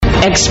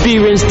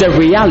experience the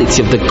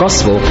reality of the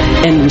gospel,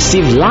 and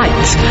receive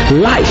light,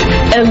 life,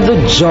 and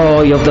the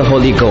joy of the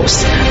Holy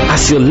Ghost.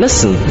 As you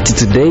listen to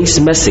today's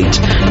message,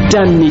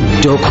 Danny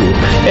Doku,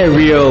 a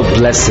real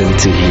blessing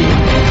to hear.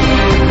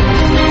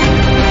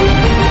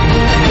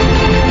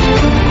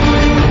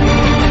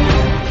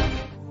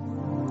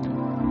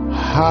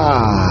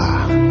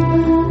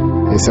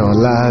 It's our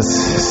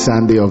last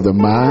Sunday of the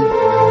month,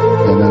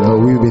 and I know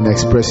we've been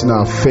expressing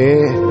our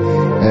faith,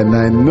 and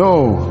I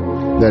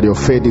know that your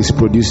faith is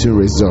producing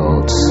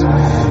results.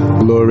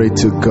 Glory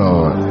to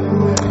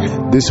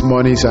God. This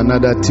morning is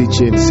another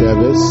teaching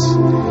service.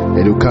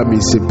 It will come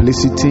in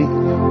simplicity.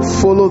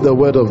 Follow the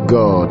word of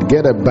God.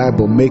 Get a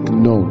Bible, make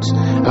notes.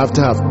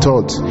 After I've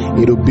taught,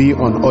 it will be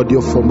on audio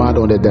format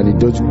on the Danny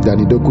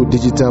Doku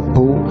digital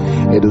pool.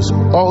 It is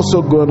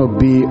also going to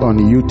be on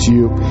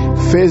YouTube.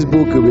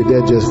 Facebook will be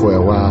there just for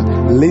a while.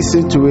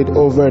 Listen to it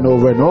over and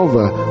over and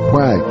over.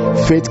 Why?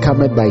 Faith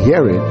cometh by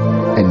hearing,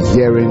 and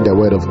hearing the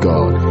word of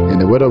God. And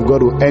the word of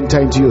God will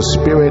enter into your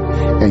spirit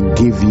and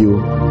give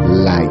you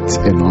light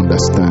and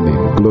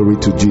understanding. Glory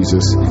to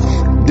Jesus.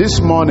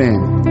 This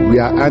morning we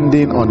are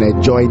ending on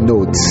a joy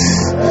note.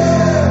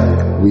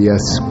 We are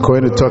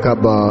going to talk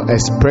about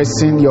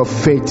expressing your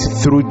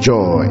faith through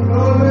joy.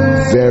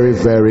 Very,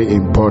 very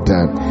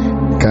important.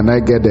 Can I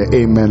get the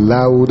amen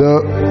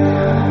louder?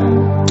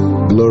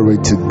 Glory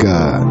to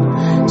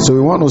God. So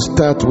we want to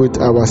start with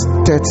our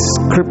text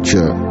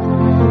scripture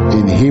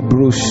in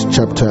Hebrews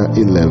chapter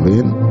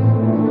 11.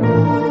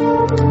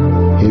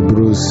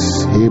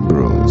 Hebrews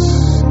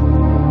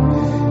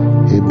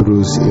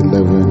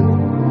 11,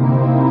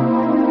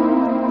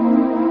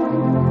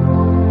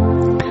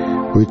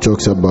 which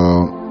talks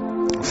about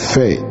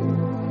faith.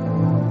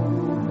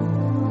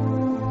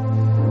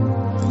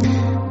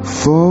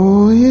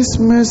 For his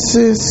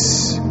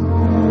mercies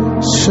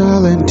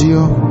shall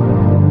endure,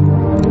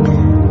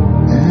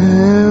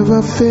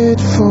 ever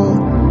faithful,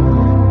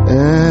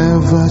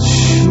 ever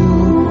sure.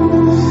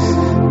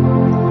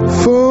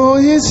 For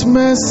his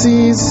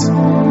mercies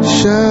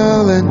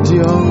shall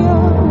endure,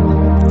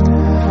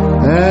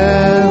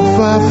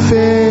 ever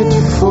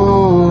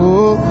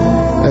faithful,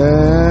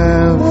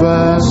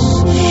 ever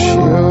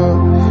sure.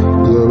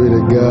 Glory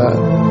to God.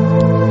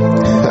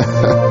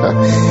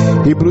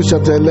 Hebrews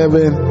chapter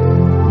 11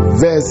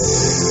 verse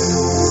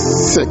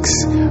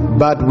 6.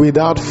 But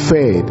without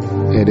faith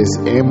it is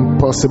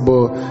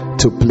impossible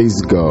to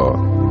please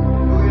God.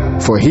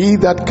 For he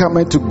that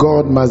cometh to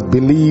God must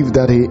believe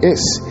that he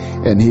is,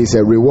 and he is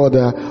a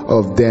rewarder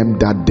of them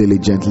that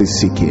diligently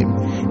seek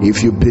him.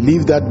 If you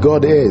believe that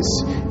God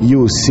is,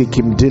 you seek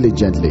him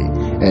diligently,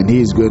 and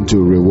he is going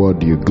to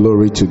reward you.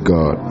 Glory to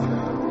God.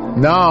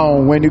 Now,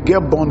 when you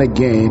get born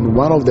again,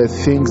 one of the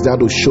things that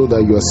will show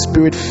that you are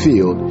spirit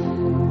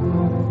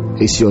filled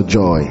is your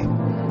joy.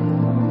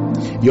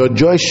 Your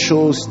joy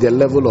shows the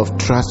level of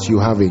trust you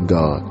have in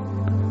God.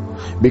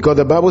 Because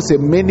the Bible says,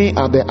 many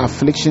are the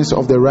afflictions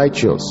of the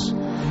righteous,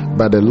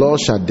 but the Lord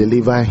shall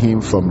deliver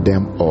him from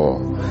them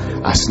all.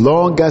 As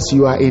long as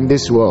you are in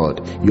this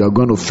world, you are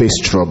going to face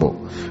trouble.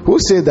 Who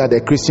says that a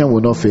Christian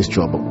will not face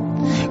trouble?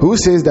 Who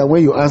says that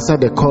when you answer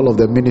the call of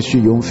the ministry,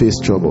 you won't face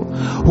trouble?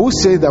 Who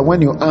says that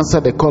when you answer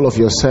the call of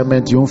your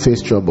servant, you won't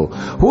face trouble?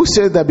 Who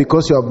says that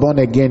because you are born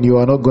again, you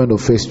are not going to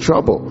face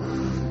trouble?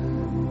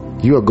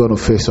 You are going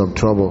to face some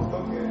trouble.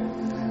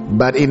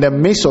 But in the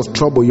midst of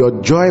trouble,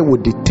 your joy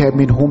will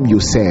determine whom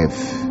you serve.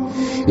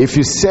 If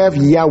you serve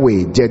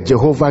Yahweh,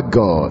 Jehovah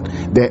God,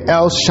 the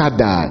El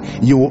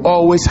Shaddai, you will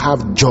always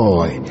have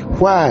joy.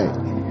 Why?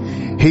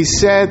 He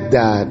said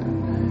that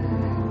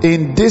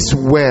in this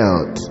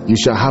world you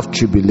shall have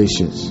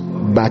tribulations,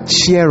 but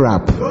cheer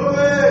up,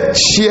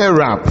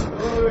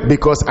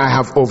 because I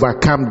have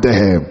overcome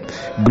them.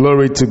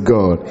 Glory to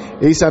God.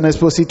 It's an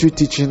expository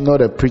teaching,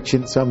 not a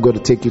preaching, so I'm going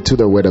to take you to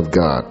the word of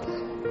God.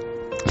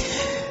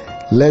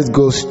 Let's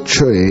go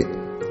straight.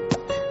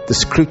 The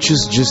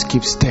scriptures just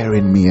keep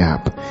stirring me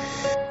up.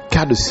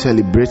 Got to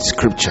celebrate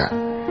scripture.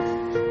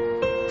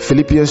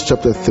 Philippians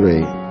chapter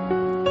 3.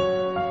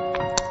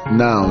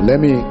 Now, let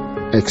me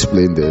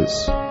explain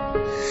this.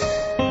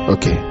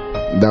 Okay,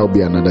 that will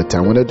be another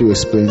time. I wanted to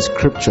explain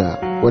scripture.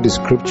 What is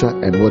scripture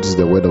and what is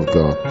the word of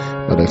God?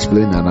 But I'll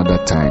explain another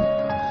time.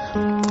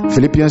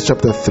 Philippians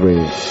chapter 3.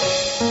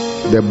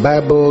 The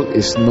Bible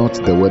is not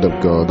the word of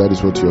God. That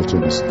is what you have to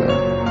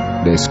understand.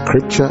 There is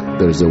scripture,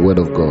 there is the word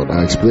of God.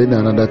 I'll explain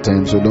another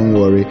time, so don't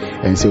worry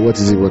and say, what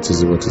is it?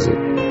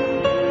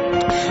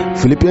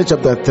 Philippians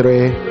chapter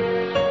 3,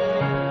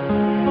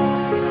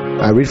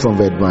 I read from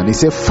verse 1. He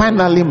said,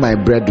 finally, my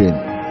brethren,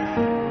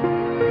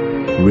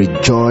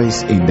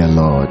 rejoice in the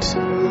Lord.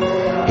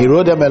 He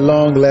wrote them a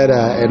long letter,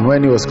 and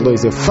when he was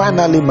close, he said,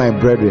 finally, my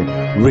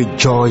brethren,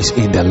 rejoice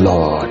in the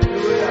Lord.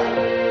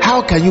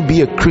 How can you be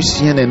a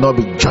Christian and not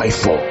be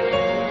joyful?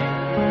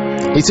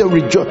 He said,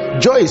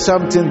 joy is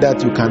something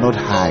that you cannot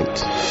hide.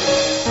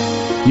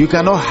 You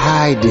cannot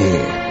hide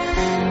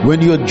it.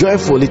 When you're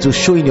joyful, it will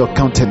show in your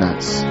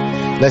countenance.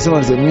 Like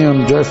someone said, me,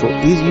 I'm joyful.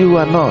 You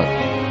are not.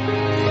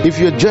 If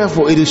you're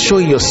joyful, it is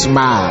showing your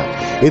smile.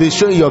 It is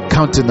showing your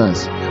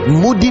countenance.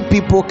 Moody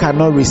people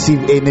cannot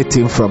receive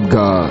anything from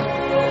God.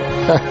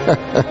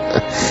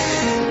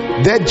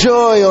 The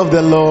joy of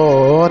the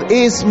Lord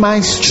is my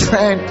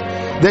strength.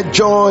 The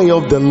joy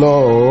of the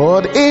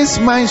Lord is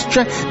my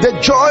strength. The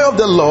joy of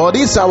the Lord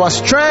is our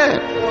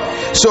strength.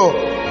 So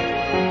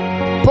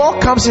Paul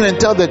comes in and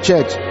tells the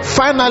church,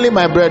 finally,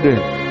 my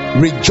brethren,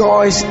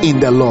 rejoice in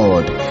the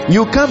Lord.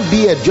 You can't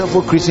be a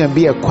joyful Christian and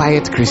be a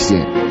quiet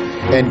Christian.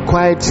 And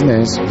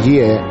quietness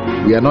here,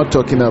 we are not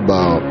talking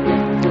about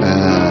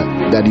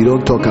that you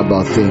don't talk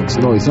about things.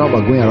 No, it's not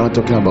about going around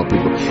talking about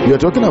people. You're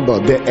talking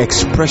about the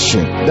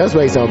expression. That's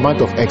why it's a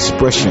matter of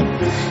expression.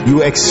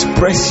 You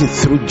express it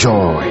through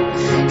joy,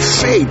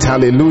 faith.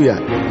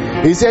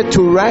 Hallelujah. He said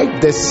to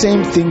write the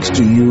same things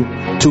to you,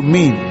 to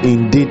me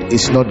indeed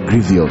is not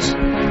grievous.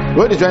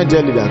 What is trying to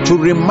tell you? That to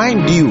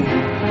remind you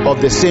of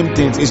the same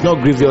things is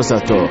not grievous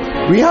at all.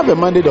 We have a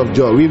mandate of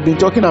joy. We've been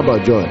talking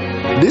about joy.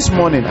 This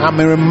morning I'm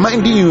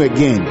reminding you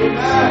again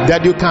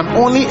that you can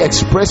only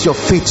express your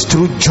faith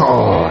through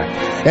joy.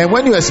 And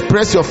when you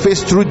express your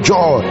faith through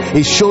joy,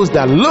 it shows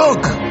that,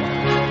 look,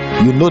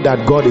 you know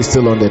that God is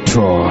still on the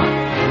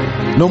throne.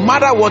 No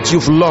matter what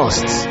you've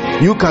lost,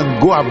 you can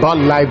go about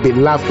life, be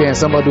laughing, and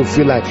somebody will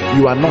feel like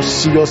you are not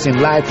serious in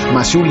life.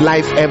 Must you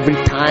laugh every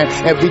time?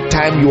 Every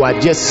time you are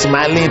just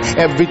smiling,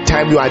 every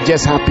time you are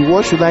just happy.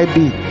 What should I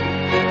be?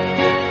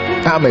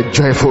 I'm a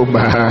joyful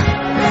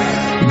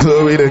man.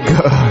 Glory to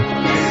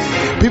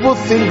God. People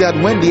think that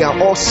when they are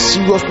all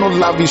serious, not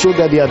laughing, show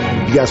that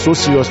they are so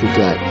serious with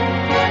life.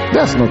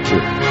 That's not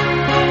true.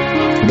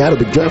 You gotta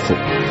be joyful.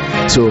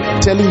 So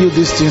telling you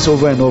these things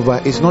over and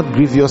over is not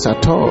grievous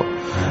at all.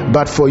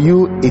 But for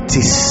you, it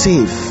is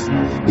safe.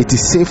 It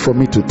is safe for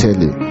me to tell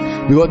you.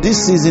 Because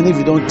this season, if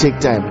you don't take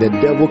time, the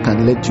devil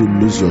can let you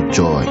lose your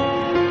joy.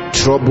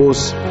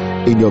 Troubles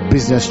in your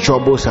business,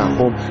 troubles at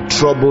home,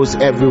 troubles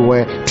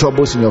everywhere,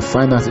 troubles in your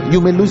finances.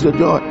 You may lose your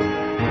joy.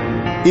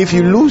 If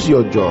you lose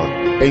your joy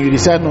and you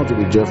decide not to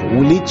be joyful,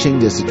 will it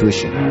change the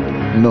situation?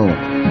 No.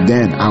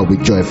 Then I'll be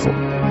joyful.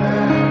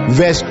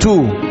 Verse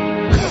 2.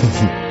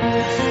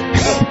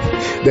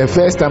 The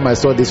first time I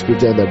saw this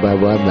scripture in the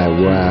Bible, I'm like,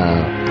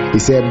 wow. He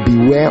said,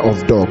 beware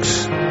of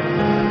dogs.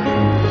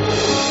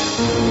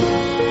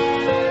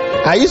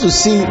 I used to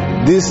see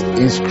this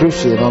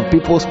inscription on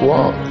people's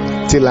wall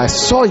till I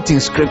saw it in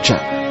scripture.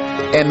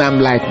 And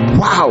I'm like,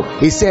 wow.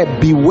 He said,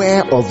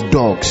 beware of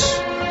dogs.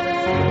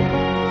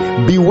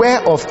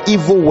 Beware of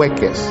evil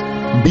workers.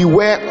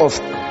 Beware of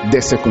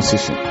the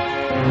circumcision.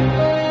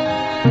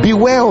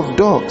 Beware of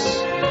dogs.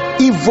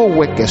 Evil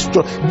workers.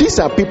 These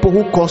are people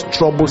who cause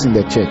troubles in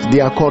the church.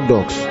 They are called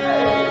dogs.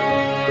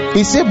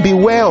 He said,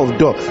 beware of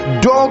dogs.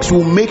 Dogs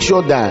will make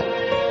sure that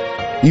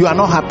you are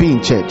not happy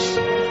in church.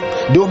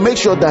 They will make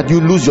sure that you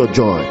lose your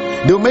joy.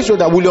 They will make sure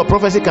that will your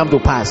prophecy come to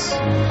pass.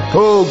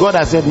 Oh, God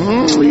has said,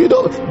 you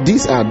know,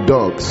 these are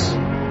dogs.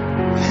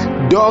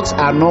 Dogs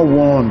are not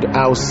warned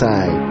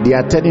outside. They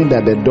are telling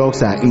that the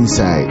dogs are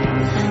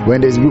inside.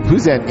 When there's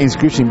an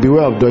inscription,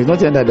 beware of dogs, it's not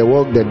telling that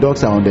the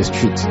dogs are on the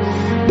street.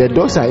 The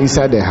dogs are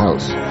inside the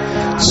house.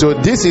 So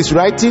this is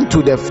writing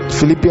to the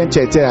Philippian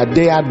church that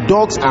there are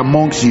dogs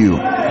amongst you.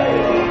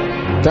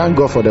 Thank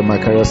God for the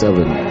Macarius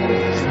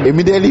 7.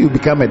 Immediately you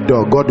become a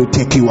dog, God will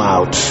take you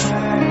out.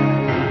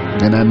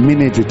 And I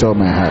mean it with all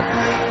my heart.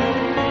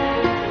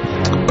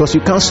 Because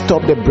you can't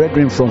stop the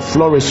brethren from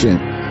flourishing.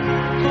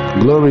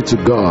 Glory to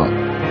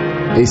God.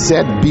 He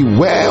said,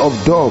 beware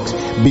of dogs,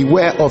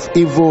 beware of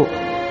evil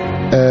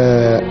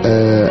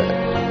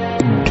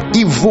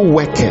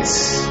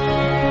workers.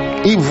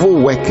 Evil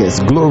workers.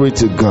 Glory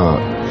to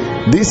God.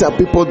 These are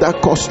people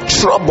that cause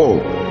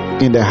trouble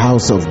in the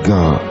house of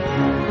God.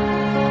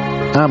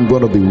 I'm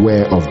going to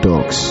beware of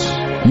dogs.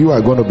 You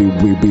are going to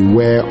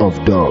beware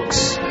of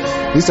dogs.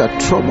 These are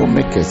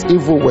troublemakers,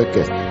 evil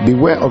workers.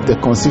 Beware of the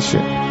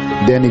concision.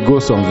 Then it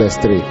goes on verse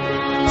 3.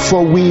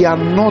 For we are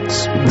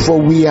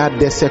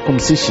the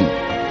circumcision.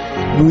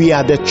 We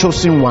are the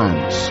chosen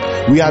ones.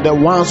 We are the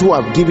ones who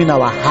have given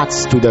our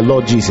hearts to the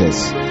Lord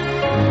Jesus.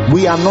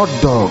 We are not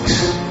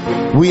dogs.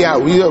 We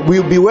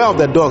beware of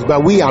the dogs,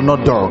 but we are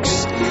not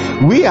dogs.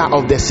 We are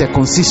of the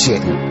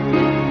circumcision.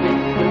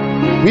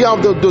 We are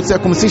of the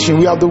circumcision.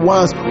 We are the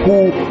ones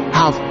who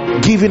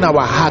have given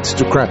our hearts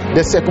to Christ.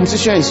 The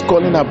circumcision is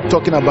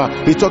talking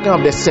about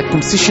the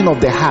circumcision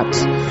of the heart.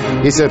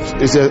 It's a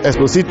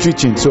expository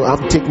teaching, so I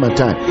have to take my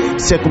time.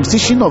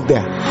 Circumcision of the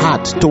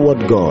heart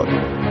toward God.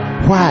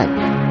 Why?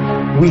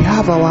 We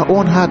have our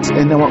own heart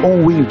and our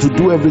own will to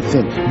do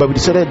everything, but we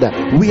decided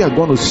that we are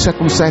going to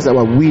circumcise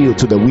our will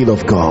to the will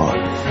of God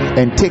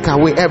and take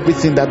away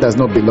everything that does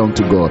not belong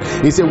to God.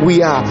 He said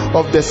we are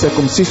of the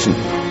circumcision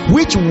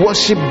which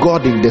worship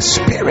God in the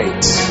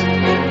spirit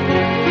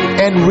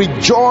and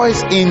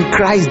rejoice in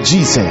Christ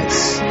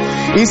Jesus.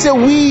 He said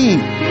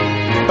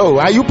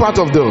are you part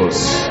of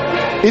those?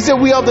 He said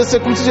we are the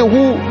circumcision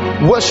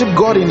who worship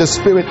God in the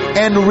spirit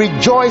and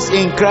rejoice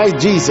in Christ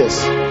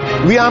Jesus.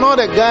 We are not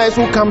the guys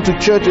who come to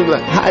church and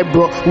like, hi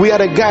bro. We are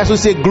the guys who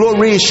say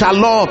glory,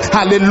 shalom,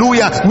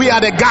 hallelujah. We are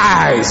the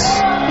guys.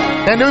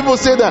 And people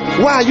say that,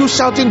 why are you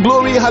shouting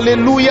glory,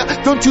 hallelujah?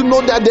 Don't you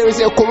know that there is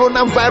a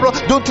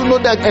coronavirus? Don't you know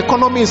that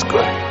economy is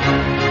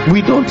crashing?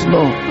 We don't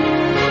know.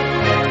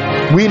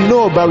 We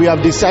know, but we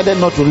have decided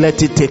not to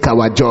let it take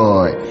our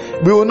joy.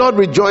 We will not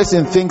rejoice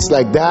in things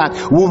like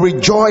that. We'll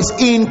rejoice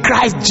in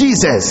Christ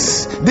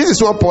Jesus. This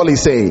is what Paul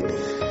is saying.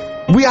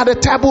 We are the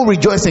type who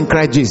rejoice in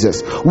Christ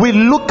Jesus. We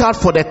look out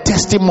for the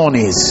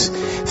testimonies,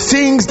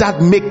 things that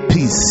make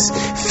peace,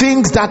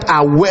 things that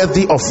are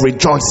worthy of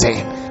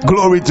rejoicing.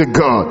 Glory to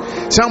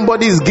God.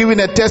 Somebody is giving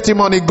a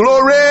testimony.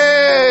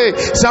 Glory.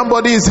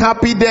 Somebody is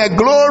happy there.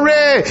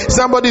 Glory.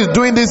 Somebody is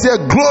doing this here.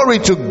 Glory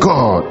to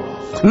God.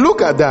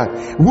 Look at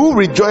that. Who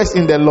rejoice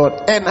in the Lord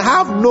and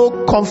have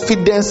no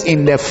confidence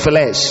in the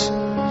flesh.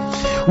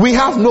 We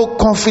have no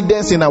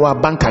confidence in our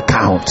bank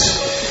account.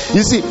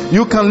 You see,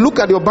 you can look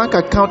at your bank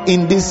account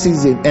in this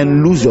season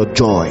and lose your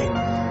joy.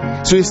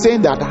 So he's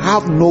saying that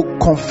have no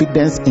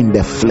confidence in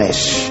the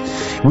flesh.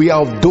 We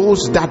are of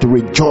those that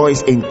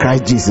rejoice in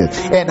Christ Jesus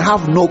and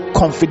have no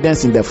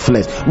confidence in the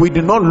flesh. We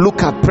do not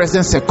look at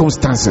present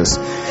circumstances,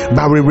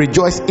 but we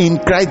rejoice in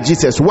Christ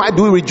Jesus. Why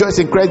do we rejoice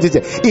in Christ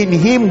Jesus? In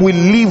him we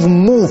live,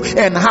 move,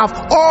 and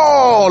have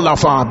all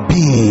of our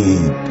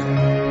being.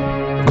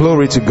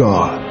 Glory to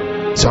God.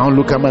 So I don't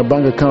look at my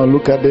bank account,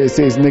 look at it,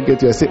 say it's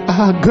negative. I say,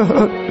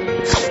 God,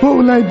 what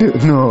will I do?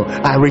 No,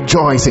 I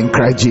rejoice in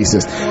Christ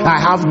Jesus. I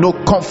have no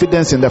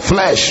confidence in the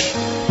flesh,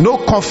 no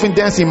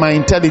confidence in my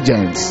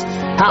intelligence.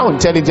 How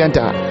intelligent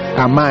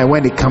am I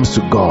when it comes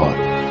to God?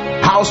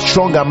 How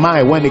strong am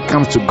I when it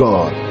comes to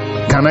God?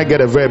 Can I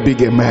get a very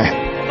big amen?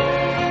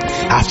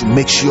 I have to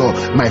make sure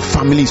my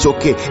family is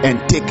okay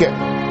and take care.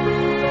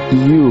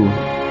 You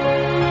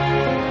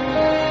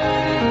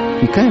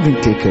can't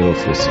even take care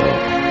of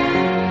yourself.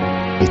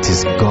 It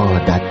is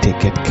God that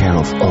taketh care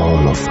of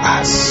all of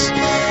us.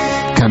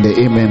 Can the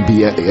amen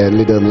be a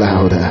little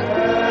louder?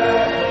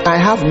 I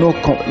have no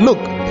look,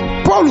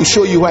 Paul will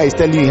show you why he's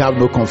telling you have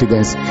no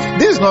confidence.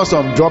 This is not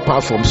some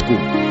dropout from school.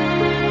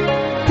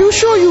 He'll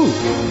show you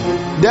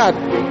that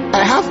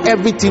I have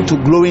everything to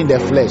glory in the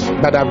flesh,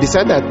 but I've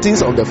decided that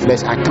things of the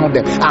flesh, I count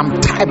them. I'm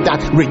type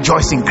that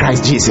rejoice in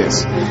Christ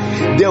Jesus.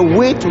 The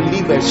way to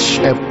live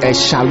a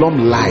shalom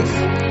life,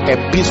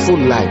 a peaceful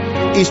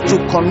life, is to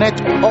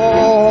connect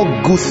all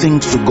good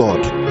things to God.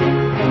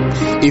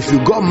 If you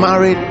got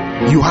married,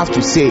 you have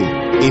to say,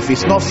 if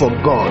it's not for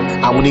God,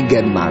 I wouldn't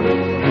get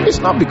married. It's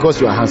not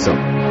because you are handsome.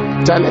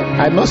 Charlie,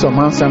 I know some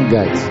handsome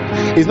guys.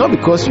 It's not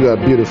because you are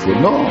beautiful.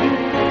 No,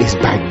 it's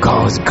by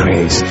God's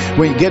grace.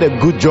 When you get a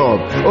good job,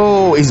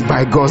 oh, it's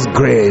by God's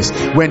grace.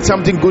 When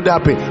something good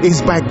happens,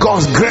 it's by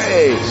God's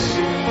grace.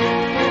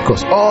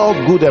 Because all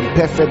good and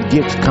perfect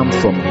gifts come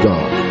from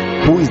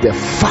God, who is the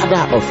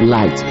Father of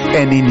light,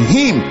 and in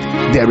him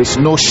there is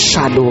no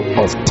shadow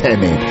of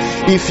turning.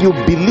 If you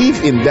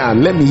believe in that,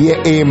 let me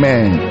hear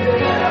amen.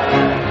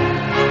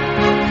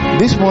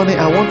 This morning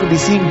I want to be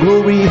seeing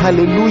glory,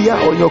 hallelujah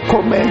on your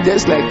comment,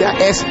 just like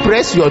that.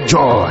 Express your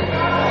joy.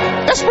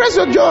 Express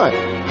your joy.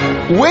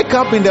 Wake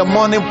up in the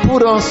morning,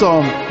 put on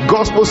some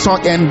gospel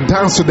song and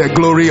dance to the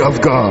glory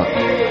of God.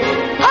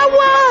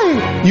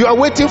 Why? You are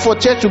waiting for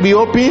church to be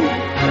open?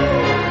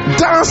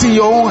 Dance in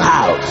your own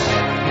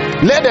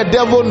house. Let the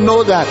devil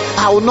know that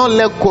I will not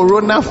let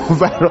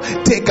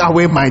coronavirus take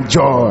away my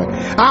joy.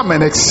 I'm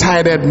an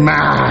excited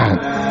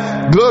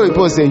man. Glory,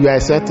 people say you are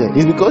excited.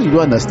 It's because you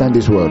don't understand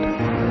this word.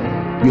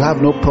 You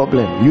have no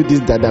problem. You these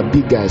dada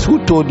big guys.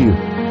 Who told you?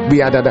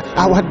 We are dada.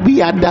 Our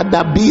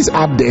dada B is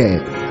up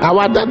there.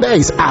 Our dada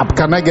is up.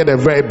 Can I get a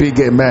very big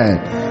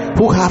amen?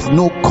 Who have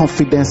no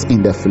confidence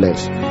in the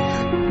flesh.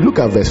 Look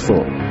at verse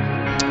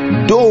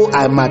 4. Though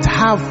I might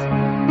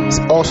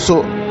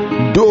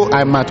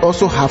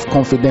also have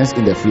confidence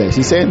in the flesh.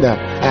 He's saying that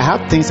I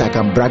have things I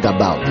can brag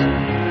about.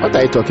 What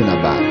are you talking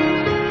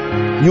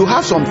about? You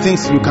have some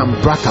things you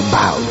can brag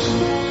about.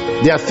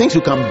 There are things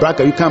you can brag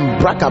about. You can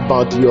brag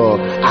about your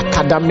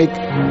academic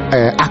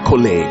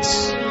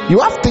accolades. You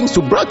have things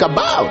to brag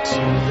about.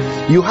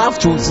 You have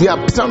to.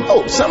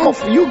 Some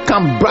of you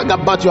can brag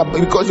about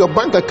because your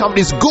bank account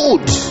is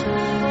good.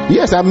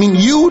 Yes, I mean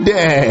you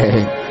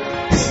there.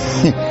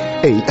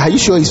 Hey, are you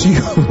sure it's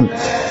you?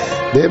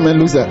 The man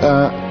looks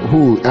at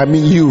who? I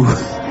mean you.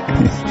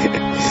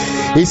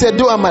 He said,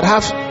 though I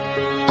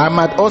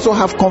might also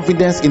have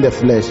confidence in the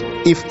flesh.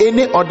 If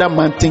any other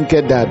man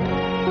thinketh that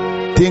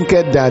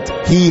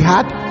he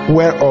had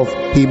whereof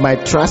he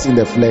might trust in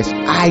the flesh,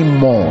 I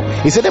more.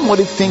 He said, the more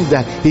he thinks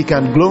that he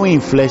can glory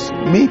in flesh,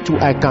 me too,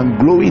 I can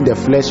glory in the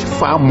flesh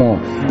far more.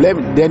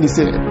 Then he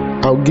said,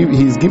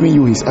 he's giving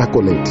you his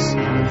accolades.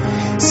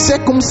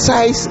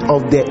 Circumcised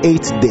of the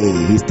 8th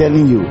day, he's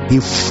telling you, he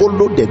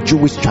followed the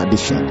Jewish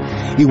tradition.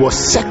 He was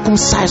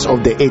circumcised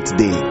of the 8th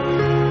day.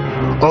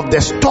 Of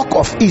the stock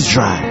of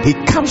Israel, he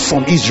comes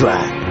from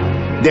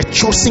Israel, the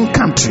chosen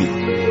country,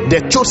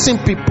 the chosen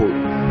people.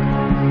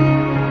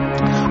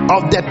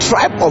 Of the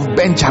tribe of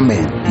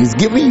Benjamin, he's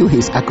giving you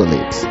his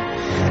accolades.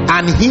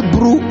 And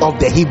Hebrew of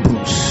the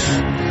Hebrews.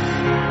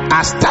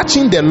 As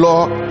touching the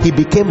law, he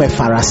became a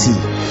Pharisee.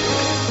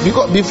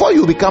 Because before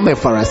you become a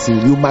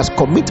Pharisee, you must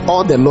commit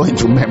all the law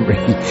into memory.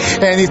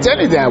 And he's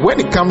telling you that when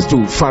it comes to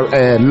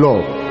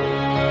law,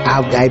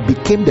 I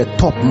became the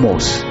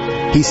topmost.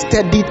 He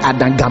studied at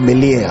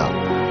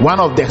Gamaliel, one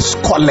of the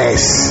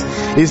scholars.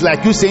 It's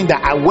like you saying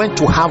that I went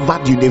to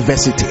Harvard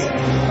University.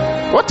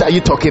 What are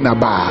you talking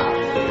about?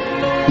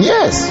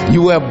 Yes,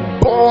 you were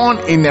born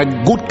in a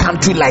good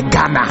country like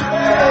Ghana.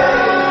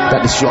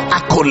 That is your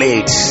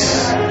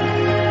accolades.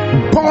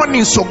 Born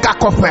in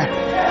Sogakope,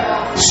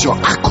 it's your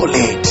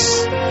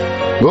accolades.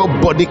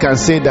 Nobody can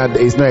say that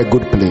it's not a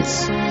good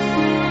place.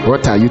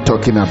 What are you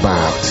talking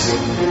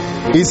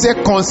about? He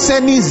said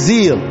concerning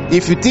zeal,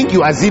 if you think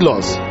you are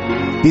zealous,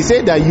 he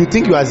said that you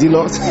think you are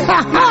zealous.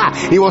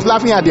 He was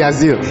laughing at their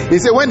zeal. He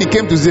said when it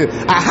came to zeal,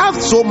 I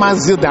have so much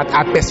zeal that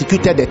I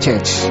persecuted the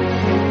church.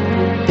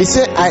 He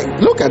said, I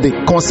look at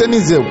it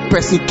concerning zeal,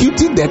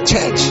 persecuting the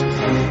church,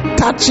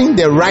 touching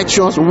the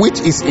righteous which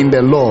is in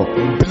the law,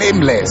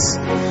 blameless.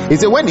 He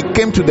said when it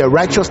came to the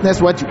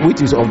righteousness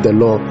which is of the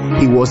law,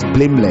 he was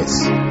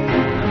blameless.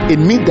 It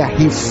means that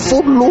he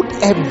followed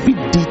every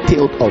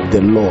detail of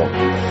the law.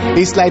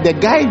 It's like the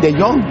guy, the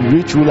young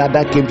rich ruler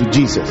that came to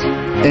Jesus,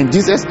 and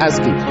Jesus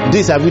asked him,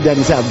 this have you done?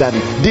 He said, I've done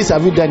it. This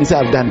have you done? He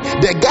said, I've done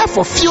it. The guy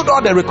fulfilled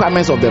all the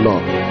requirements of the law.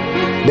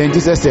 Then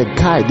Jesus said,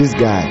 Kai, this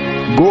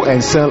guy, go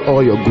and sell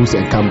all your goods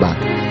and come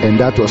back. And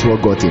that was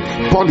what got him.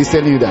 Paul is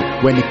telling you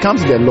that when it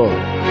comes to the law,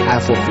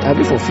 have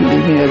you fulfilled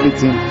even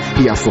everything?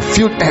 He has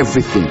fulfilled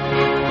everything.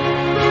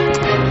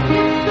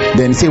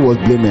 Then he said was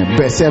blameless.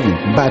 Verse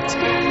 7, but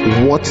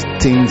what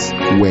things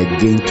were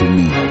gained to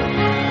me?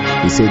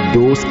 He said,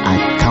 those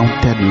I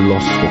counted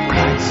loss for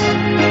Christ.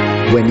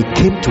 When it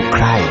came to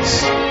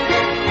Christ,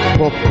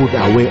 Paul put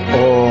away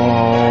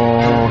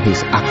all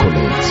his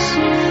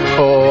accolades,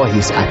 all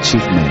his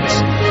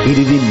achievements. He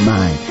didn't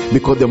mind,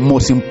 because the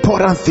most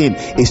important thing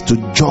is to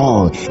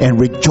joy and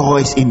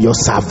rejoice in your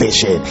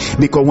salvation.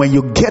 Because when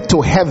you get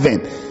to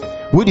heaven,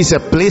 which is a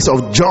place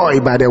of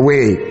joy, by the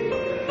way,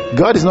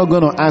 God is not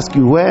going to ask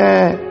you,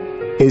 where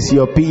is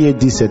your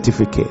PhD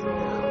certificate?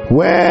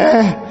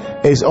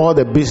 Where is all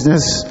the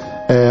businesses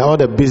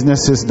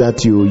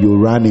that you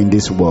run in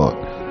this world?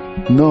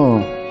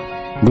 No.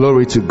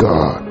 Glory to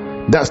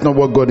God. That's not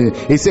what God is.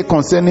 He said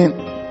concerning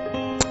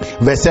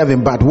verse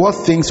 7, but what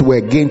things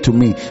were gained to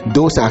me,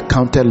 those are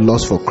counted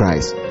loss for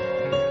Christ.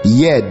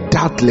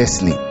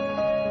 Doubtless.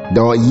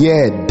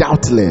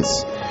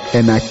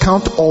 And I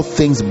count all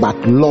things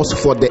but loss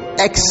for the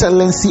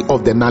excellency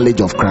of the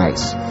knowledge of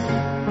Christ.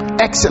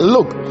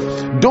 Look,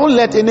 don't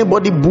let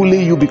anybody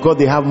bully you because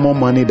they have more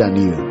money than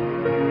you.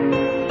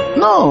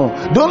 No,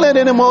 don't let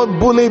anyone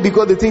bully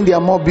because they think they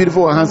are more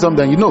beautiful or handsome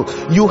than you. No,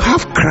 you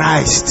have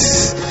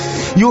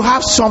Christ. You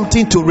have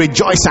something to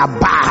rejoice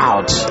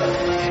about.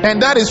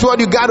 And that is what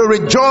you got to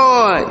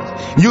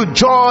rejoice. You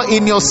joy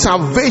in your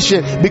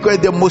salvation, because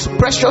the most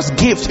precious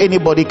gift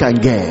anybody can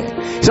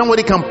get.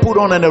 Somebody can put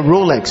on a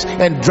Rolex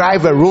and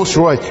drive a Rolls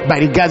Royce,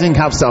 but he doesn't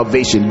have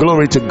salvation.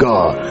 Glory to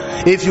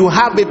God. If you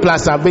have it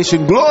plus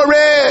salvation,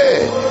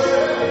 glory.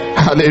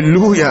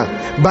 Hallelujah.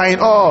 But in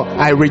all,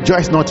 I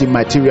rejoice not in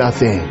material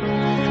things.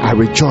 I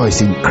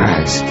rejoice in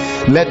Christ.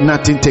 Let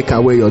nothing take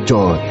away your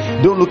joy.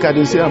 Don't look at it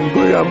and say,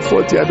 I'm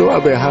 40, I don't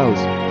have a house.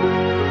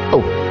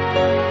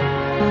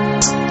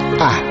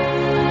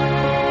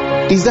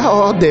 Is that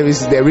all there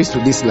is to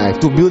this life?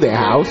 To build a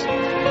house?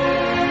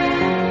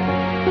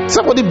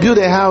 Somebody built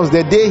a house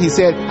the day he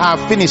said, I've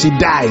finished, he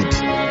died.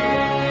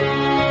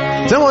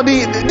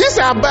 These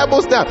are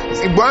Bible stuff.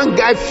 One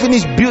guy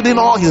finished building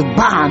all his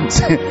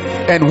barns,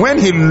 and when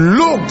he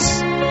looked,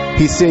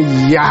 he said,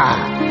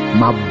 yeah,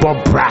 my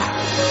Bobra.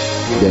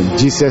 Then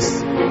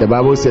Jesus, the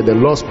Bible said, the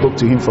Lord spoke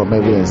to him from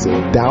heaven and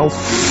said, thou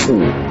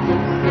fool,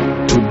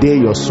 today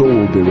your soul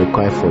will be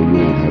required for you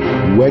in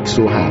heaven. Work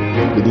so hard,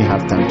 you didn't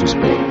have time to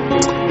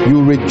spare.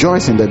 You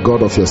rejoice in the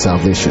God of your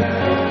salvation.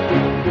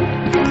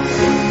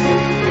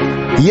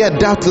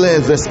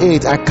 Doubtless, verse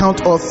 8, I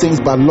count all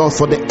things but loss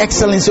for the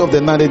excellency of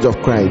the knowledge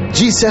of Christ,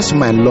 Jesus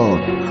my Lord,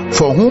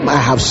 for whom I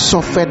have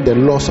suffered the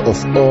loss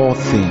of all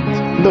things.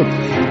 Look,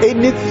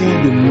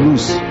 anything you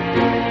lose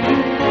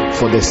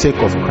for the sake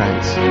of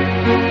Christ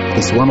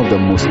is one of the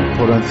most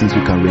important things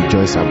you can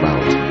rejoice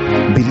about.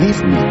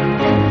 Believe me,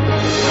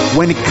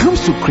 when it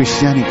comes to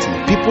Christianity,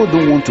 people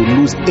don't want to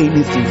lose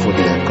anything for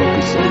their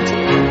Christianity.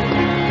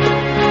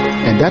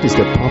 And that is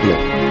the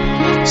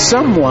problem.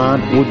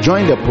 Someone will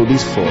join the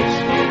police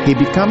force. He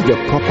becomes the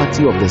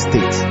property of the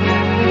state.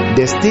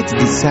 The state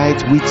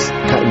decides which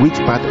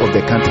part of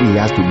the country he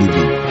has to live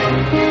in.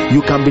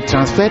 You can be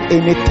transferred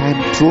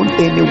anytime, thrown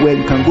anywhere.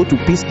 You can go to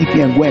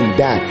peacekeeping and go and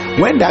die.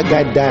 When that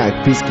guy dies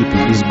at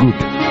peacekeeping, it's good.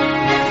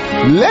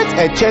 Let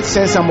a church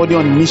send somebody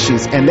on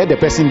missions and let the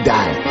person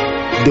die.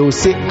 They will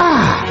say,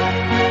 why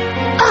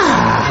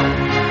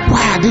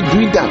are they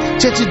doing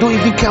that? Churches don't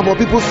even care about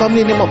people's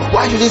family anymore.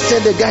 Why should they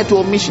send the guy to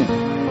a mission?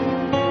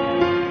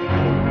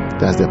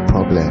 That's the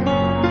problem.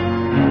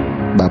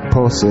 But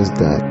Paul says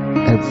that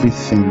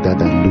everything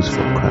that I lose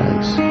for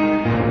Christ,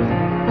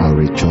 I'll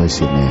rejoice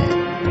in it.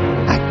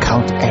 I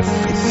count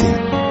everything.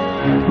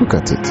 Look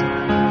at it.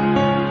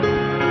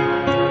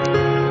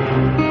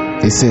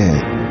 He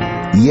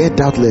said, yea,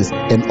 doubtless,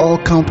 and all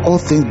count all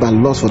things but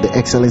loss for the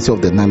excellency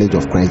of the knowledge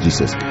of Christ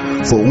Jesus,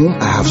 for whom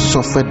I have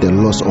suffered the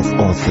loss of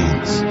all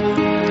things,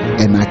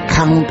 and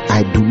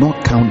I do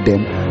not count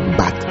them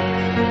but.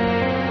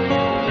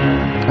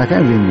 I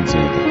can't even read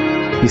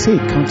it. He said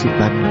he counts it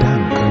but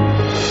dung.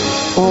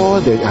 All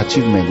the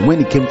achievement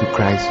when it came to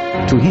Christ,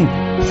 to him,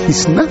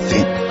 is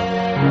nothing.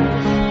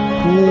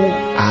 Who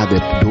are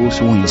those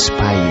who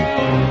inspire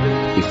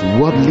you? If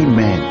worldly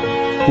men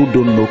who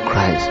don't know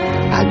Christ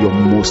are your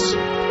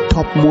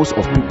topmost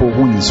of people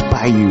who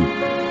inspire you,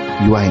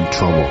 you are in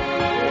trouble.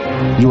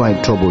 You are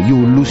in trouble. You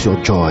will lose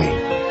your joy.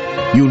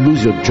 You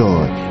lose your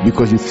joy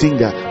because you think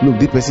that, look,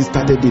 this person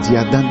started it, he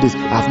has done this,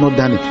 I have not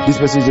done it. This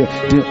person is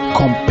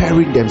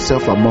comparing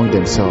themselves among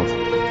themselves.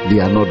 They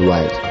are not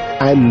wise.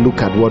 I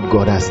look at what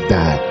God has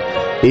done.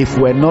 If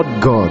we're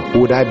not God,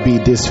 would I be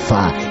this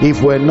far?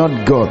 If we're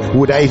not God,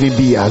 would I even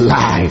be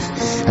alive?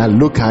 I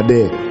look at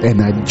it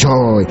and I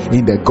joy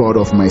in the God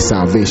of my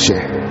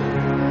salvation.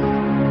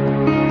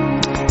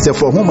 So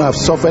for whom I have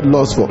suffered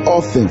loss for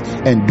all things,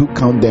 and do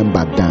count them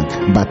but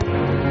dung, but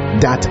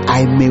that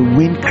I may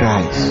win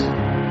Christ.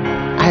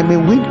 I may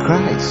win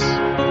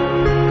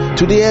Christ.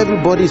 Today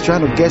everybody is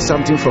trying to get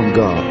something from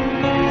God,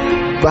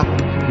 but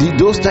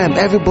those times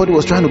everybody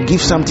was trying to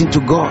give something to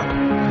God.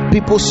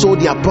 People sold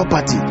their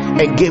property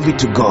and gave it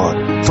to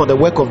God for the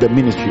work of the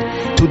ministry.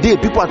 Today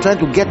people are trying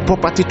to get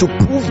property to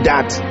prove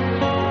that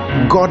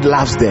God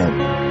loves them.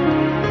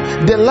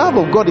 The love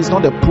of God is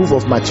not a proof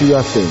of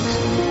material things.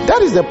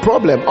 That is the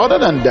problem. Other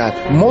than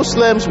that,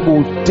 Muslims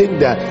will think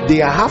that they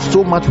have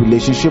so much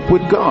relationship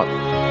with God.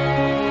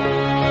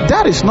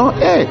 That is not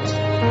it.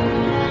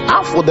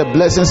 And for the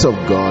blessings of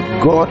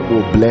God, God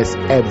will bless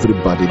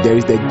everybody. There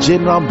is the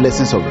general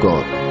blessings of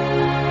God.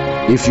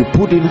 If you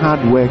put in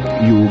hard work,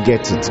 you will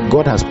get it.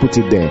 God has put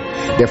it there.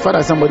 The fact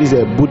that somebody is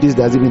a Buddhist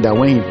doesn't mean that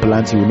when he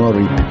plants, he will not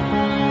reap.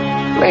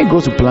 When he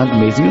goes to plant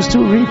maize, he will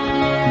still reap.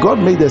 God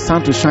made the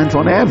sun to shine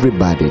on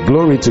everybody.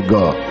 Glory to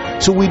God.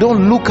 So we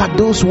don't look at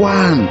those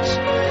ones.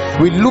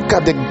 We look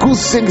at the good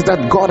things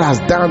that God has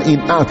done in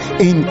us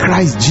in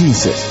Christ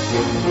Jesus.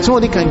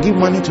 Somebody can give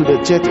money to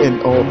the church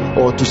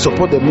or to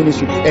support the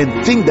ministry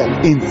and think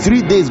that in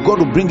 3 days God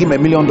will bring him $1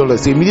 million.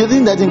 Say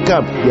immediately doesn't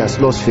come, he has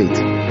lost faith.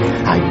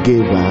 I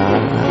gave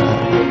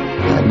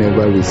I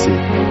never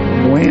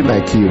received. When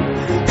like you.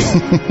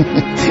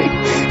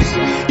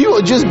 You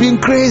are just being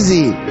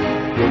crazy.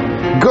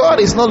 God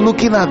is not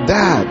looking at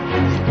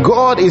that.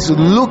 God is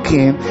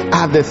looking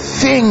at the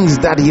things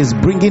that he is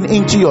bringing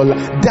into your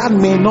life that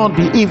may not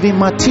be even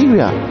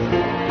material.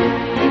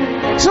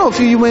 Some of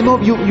you may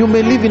not, you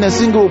may live in a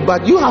single,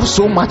 but you have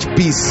so much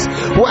peace.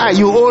 Why?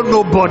 You owe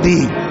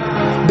nobody.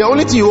 The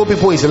only thing you owe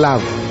people is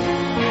love.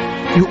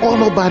 You owe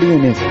nobody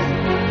anything.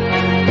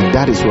 And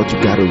that is what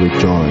you got to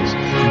rejoice.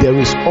 There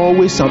is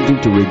always something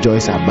to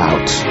rejoice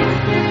about.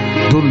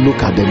 Don't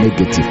look at the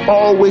negative.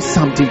 Always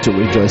something to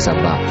rejoice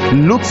about.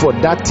 Look for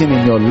that thing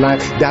in your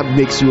life that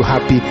makes you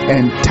happy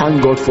and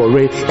thank God for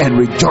it and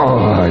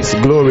rejoice.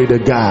 Glory to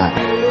God.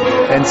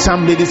 And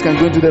some ladies can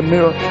go into the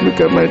mirror. Look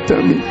at my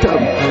tummy.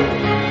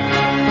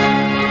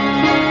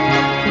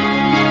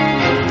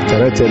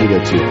 Can I tell you the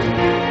truth?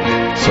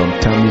 Some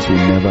tummies will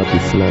never be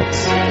flat.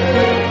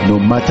 No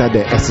matter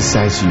the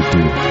exercise you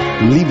do,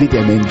 leave it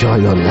and enjoy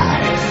your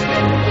life.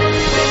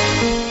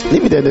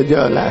 Leave it and enjoy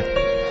your life.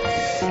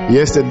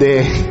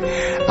 Yesterday,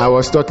 I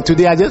was talking.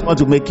 Today, I just want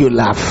to make you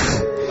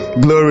laugh.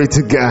 Glory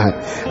to God.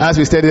 As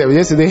we studied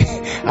yesterday,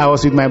 I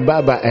was with my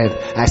barber and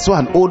I saw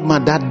an old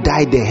man that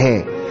dyed the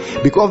hair.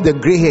 Because of the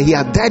gray hair, he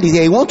had dyed his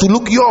hair. He wants to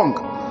look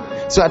young.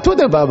 So I told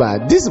the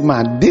barber, this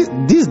man, this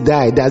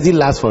dye, does it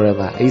last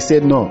forever? He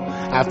said, no.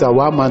 After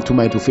 1 month, 2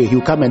 months to fade,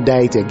 he'll come and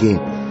dye it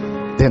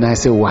again. Then I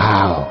said,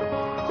 wow.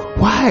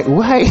 Why?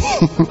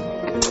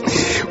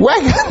 Why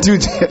can't you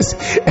just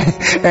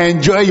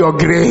enjoy your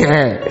gray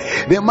hair?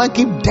 The man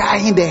keep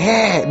dyeing the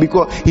hair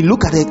because he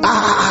look at it,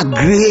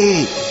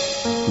 gray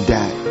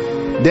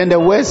dye. Then the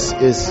worst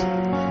is,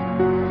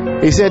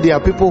 he said there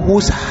are people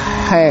whose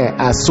hair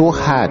are so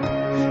hard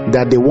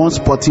that they want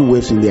spotty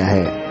waves in their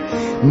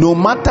hair. No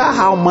matter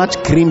how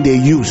much cream they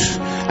use,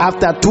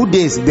 after 2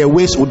 days the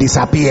waves will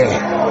disappear.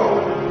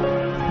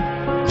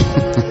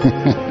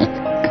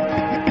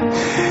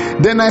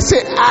 Then I say,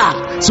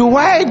 so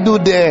why do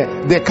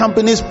the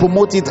companies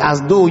promote it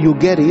as though you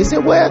get it? He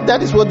said, well,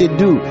 that is what they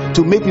do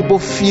to make people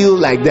feel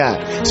like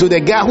that. So the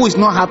guy who is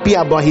not happy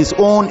about his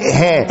own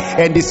hair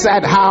and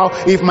decide how,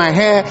 if my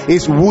hair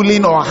is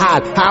woolen or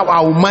hard, how I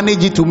will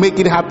manage it to make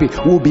it happy,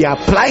 will be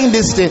applying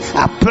this thing,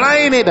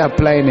 applying it,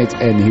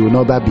 and he will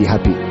never be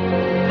happy.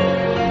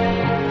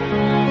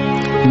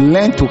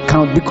 Learn to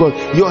count, because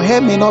your hair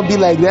may not be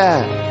like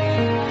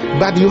that,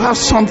 but you have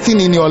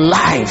something in your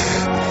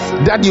life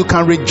that you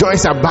can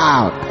rejoice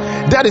about.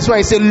 That is why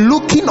I say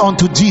looking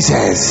unto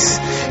Jesus.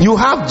 You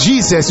have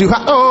Jesus. You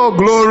have, oh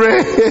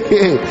glory.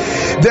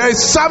 There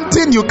is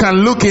something you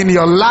can look in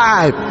your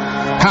life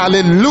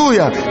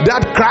Hallelujah.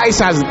 That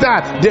Christ has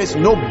done. There's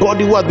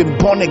nobody who has been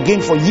born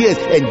again for years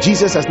and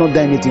Jesus has not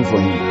done anything for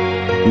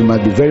him. You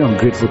must be very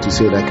ungrateful to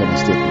say that kind of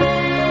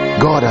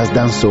statement. God has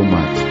done so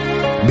much.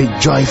 Be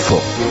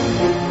joyful.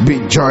 Be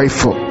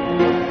joyful.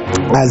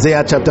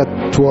 Isaiah chapter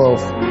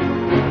 12.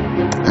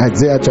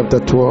 Isaiah chapter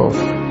 12.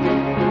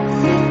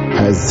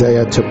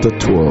 Isaiah chapter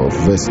 12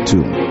 verse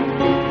 2.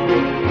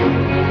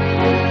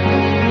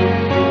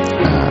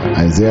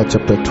 Isaiah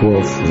chapter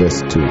 12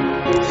 verse 2.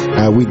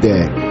 Are we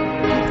there?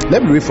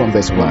 Let me read from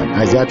verse 1.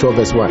 Isaiah 12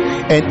 verse 1.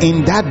 And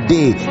in that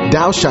day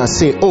thou shalt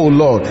say, O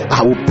Lord,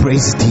 I will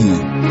praise thee.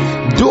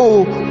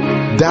 Though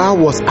thou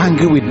wast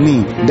angry with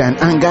me, thine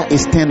anger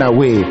is turned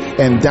away,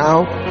 and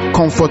thou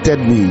comforted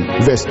me.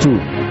 Verse 2.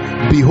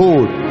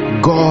 Behold,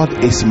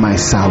 God is my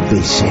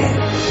salvation.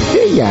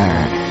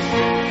 Yeah.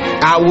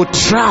 I will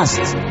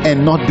trust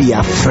and not be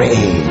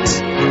afraid.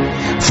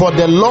 For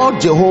the Lord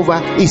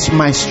Jehovah is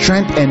my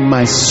strength and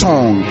my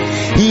song.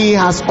 He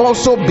has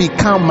also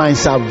become my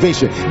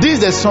salvation. This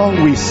is the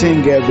song we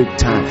sing every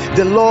time.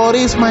 The Lord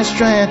is my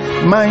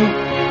strength,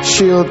 my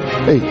shield.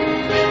 Hey,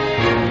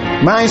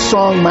 my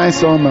song, my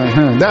song, my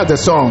hand. That's the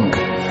song.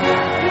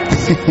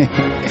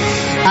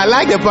 I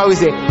like the part we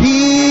say,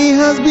 He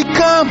has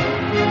become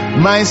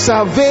my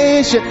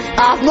salvation.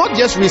 I have not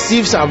just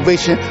received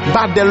salvation,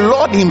 but the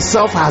Lord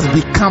himself has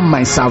become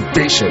my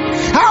salvation.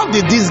 How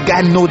did this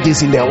guy know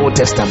this in the Old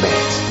Testament?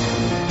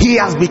 He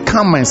has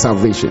become my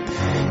salvation.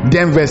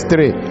 Then verse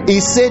 3,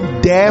 he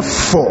said,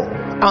 therefore,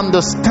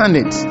 understand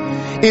it.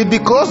 It's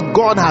because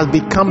God has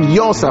become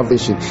your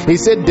salvation. He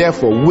said,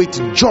 therefore,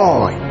 with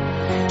joy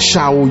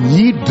shall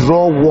ye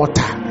draw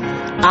water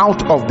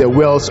out of the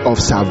wells of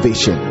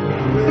salvation.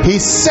 He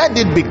said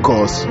it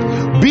because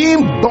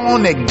being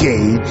born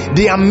again,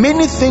 there are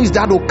many things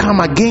that will come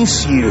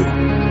against you,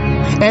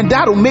 and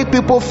that will make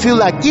people feel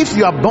like if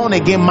you are born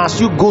again,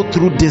 must you go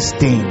through these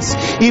things?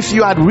 If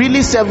you are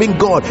really serving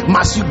God,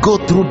 must you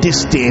go through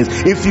these things?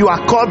 If you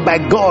are called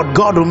by God,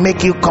 God will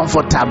make you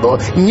comfortable.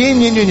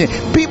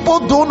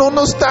 People don't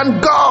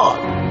understand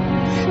God.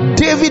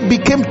 David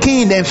became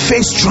king and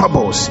faced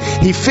troubles.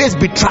 He faced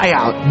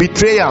betrayal.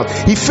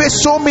 He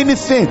faced so many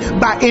things.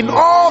 But in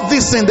all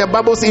these things, the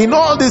Bible says, in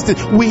all these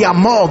things, we are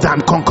more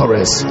than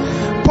conquerors.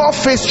 Paul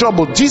faced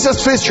trouble.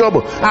 Jesus faced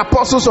trouble.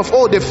 Apostles of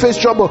old, they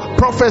faced trouble.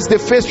 Prophets, they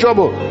faced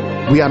trouble.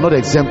 We are not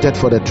exempted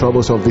for the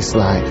troubles of this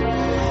life.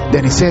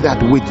 Then he said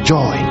that with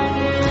joy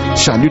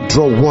shall you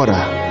draw water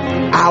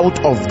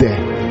out of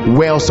the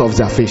wells of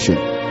salvation.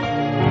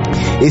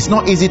 It's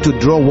not easy to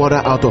draw water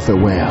out of a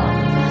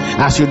well.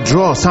 As you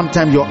draw,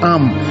 sometimes your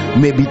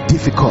arm may be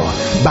difficult,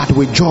 but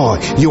with joy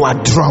you are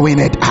drawing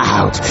it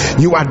out.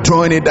 You are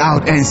drawing it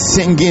out and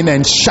singing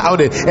and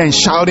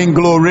shouting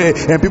glory,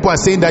 and people are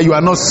saying that you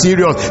are not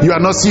serious. You are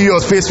not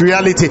serious. Face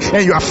reality,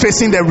 and you are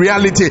facing the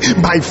reality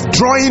by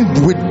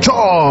drawing with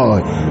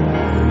joy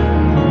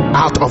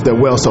out of the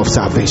wells of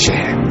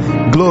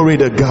salvation. Glory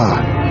to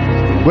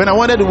God. When I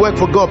wanted to work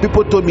for God,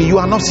 people told me, you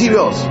are not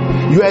serious.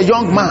 You are a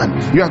young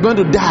man. You are going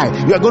to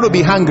die. You are going to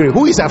be hungry.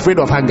 Who is afraid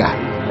of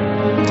hunger?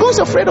 Who is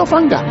afraid of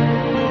hunger?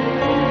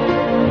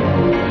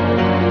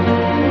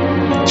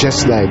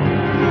 Just like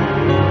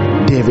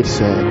David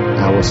said,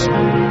 I was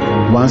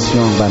once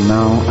young, but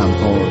now I'm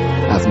old.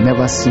 I've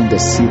never seen the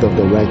seed of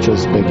the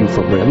righteous begging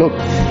for bread. Look,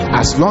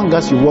 as long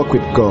as you walk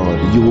with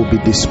God, you will be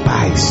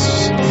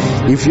despised.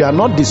 If you are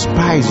not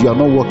despised, you are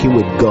not walking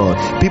with God.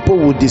 People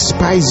will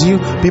despise you.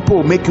 People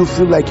will make you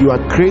feel like you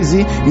are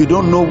crazy. You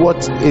don't know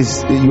what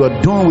is you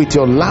are doing with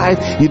your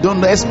life. You don't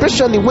know,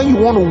 especially when you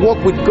want to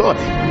walk with God.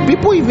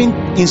 People even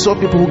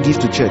insult people who give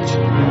to church.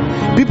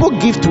 People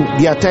give to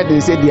their tithe and they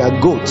say they are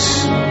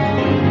goats,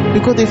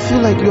 because they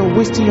feel like you are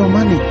wasting your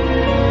money.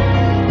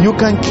 You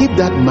can keep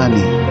that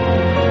money.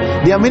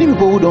 There are many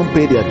people who don't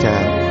pay their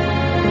tithe.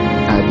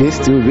 Are they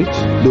still rich?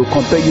 They'll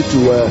compare you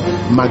to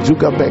Mark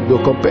Zuckerberg.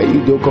 They'll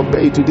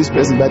compare you to this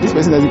person, but this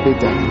person doesn't pay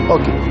tithe.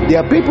 Okay,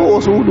 there are people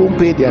also who don't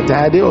pay their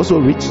tithe. Are they also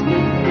rich?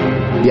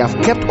 They have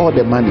kept all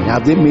the money.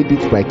 Have they made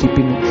it by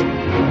keeping it?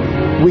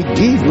 We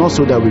give not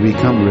so that we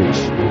become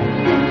rich,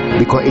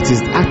 because it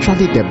is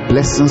actually the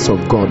blessings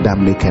of God that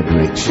make it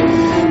rich.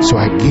 So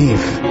I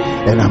give,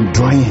 and I'm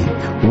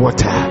drawing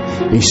water.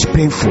 It's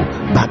painful,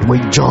 but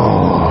with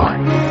joy.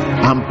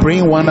 I'm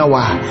praying 1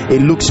 hour,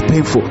 it looks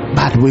painful,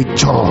 but with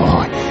joy.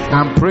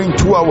 I'm praying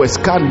 2 hours,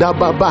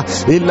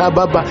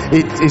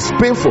 it is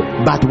painful,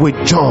 but with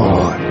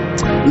joy.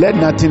 Let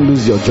nothing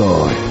lose your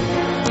joy.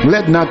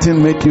 Let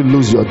nothing make you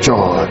lose your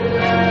joy.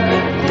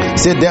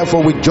 Say,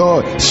 therefore, with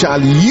joy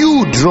shall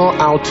you draw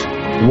out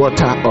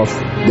water of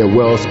the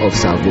wells of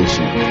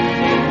salvation.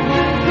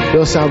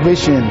 Your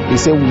salvation, he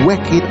said,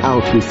 work it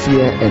out with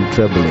fear and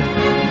trembling.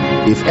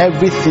 If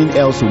everything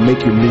else will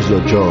make you lose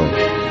your joy,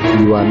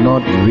 you are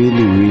not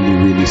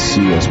really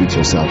serious with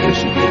your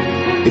salvation.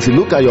 If you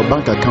look at your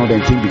bank account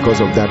and think because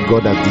of that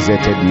God has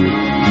deserted you,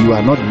 you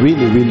are not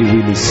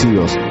really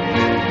serious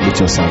with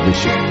your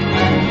salvation.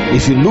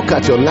 If you look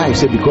at your life,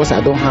 say, because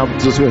I don't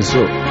have so and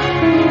so,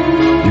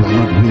 you are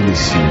not really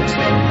serious.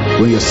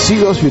 When you're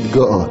serious with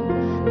God,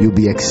 you'll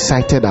be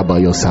excited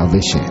about your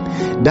salvation.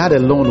 That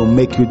alone will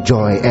make you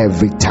joy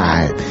every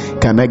time.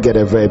 Can I get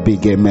a very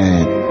big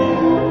amen?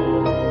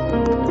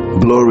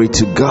 Glory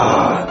to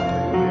God.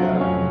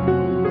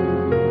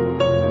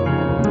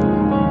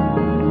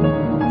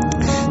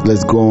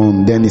 Let's go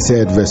on. Then he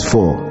said, verse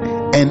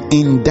 4, and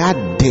in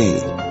that day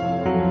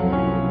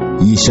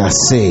ye shall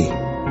say,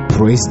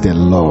 praise the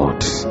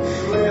Lord.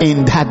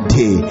 In that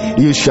day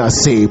you shall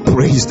say,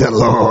 praise the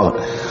Lord.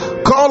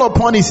 Call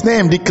upon his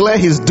name, declare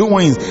his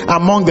doings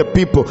among the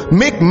people,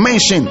 make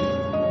mention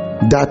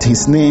that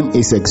his name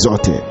is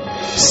exalted.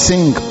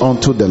 Sing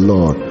unto the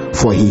Lord,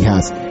 for he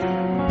hath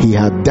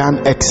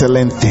done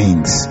excellent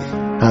things.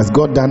 Has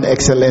God done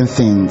excellent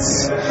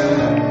things?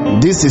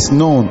 This is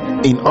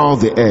known in all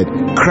the earth.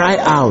 Cry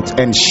out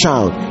and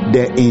shout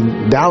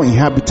therein, thou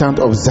inhabitant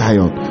of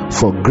Zion,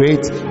 for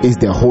great is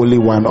the Holy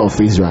One of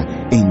Israel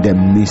in the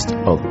midst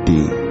of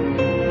thee.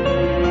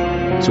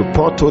 So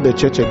Paul told the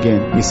church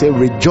again, he said,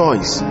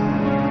 rejoice.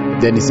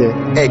 Then he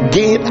said,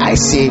 again I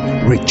say,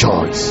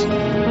 rejoice.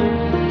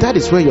 That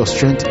is where your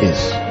strength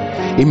is.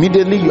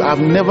 Immediately, you have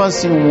never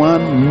seen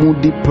one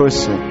moody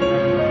person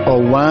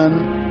or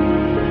one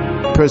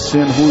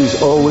person who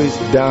is always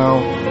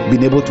down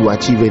being able to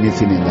achieve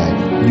anything in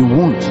life. You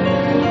won't,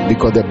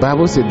 because the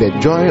Bible said the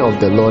joy of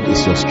the Lord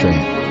is your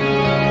strength.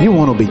 You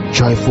want to be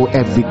joyful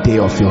every day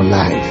of your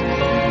life.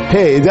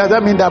 Hey, does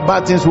that mean that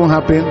bad things won't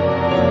happen?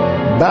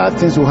 Bad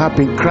things will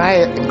happen.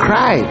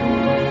 Crying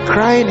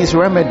is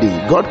remedy.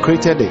 God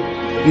created it.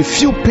 You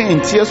feel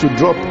pain, tears will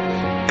drop.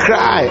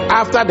 Cry.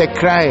 After the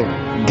cry,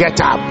 get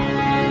up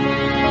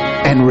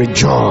and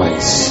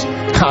rejoice.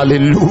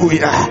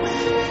 Hallelujah.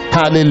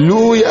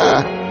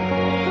 Hallelujah.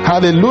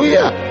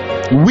 Hallelujah.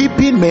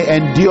 Weeping may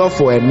endure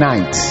for a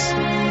night,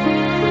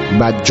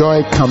 but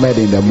joy cometh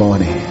in the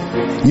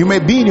morning. You may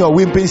be in your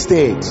weeping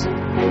state.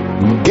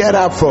 Get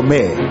up from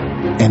it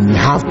and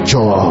have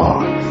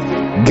joy.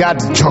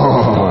 God's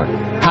joy.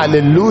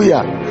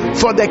 Hallelujah.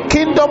 For the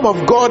kingdom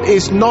of God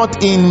is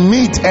not in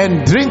meat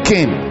and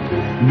drinking,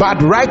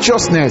 but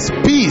righteousness,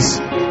 peace,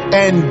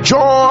 and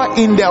joy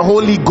in the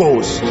Holy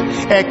Ghost.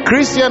 A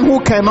Christian who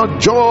cannot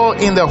joy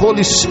in the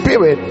Holy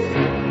Spirit,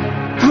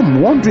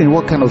 I'm wondering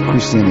what kind of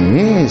Christian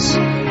he is.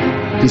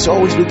 He's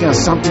always looking at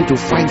something to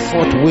find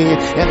fault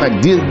with, and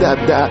like this,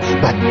 that.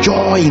 But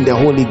joy in the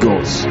Holy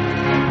Ghost,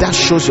 that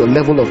shows your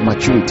level of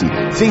maturity.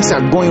 Things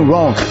are going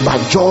wrong,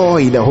 but joy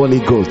in the Holy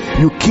Ghost.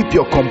 You keep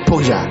your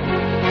composure.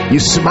 You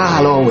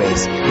smile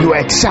always. You are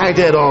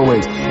excited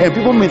always. And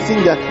people may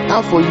think that,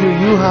 how for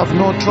you have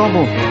no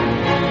trouble.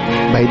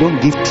 But you don't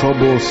give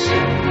troubles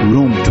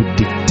room to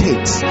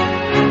dictate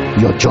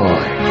your joy,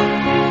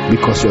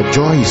 because your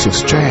joy is your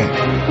strength.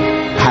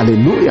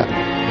 Hallelujah.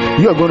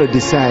 You are going to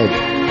decide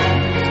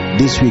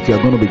this week you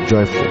are going to be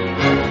joyful.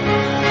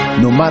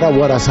 No matter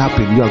what has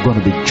happened, you are going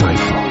to be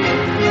joyful.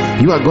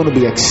 You are going to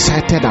be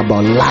excited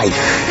about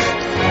life.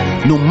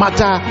 No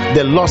matter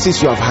the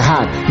losses you have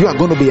had, you are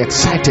going to be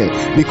excited,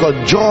 because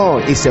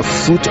joy is a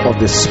fruit of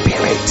the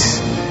Spirit.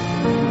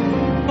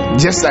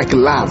 Just like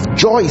love,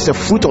 joy is a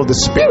fruit of the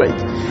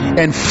Spirit,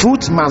 and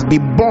fruit must be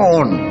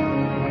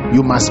born.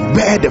 You must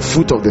bear the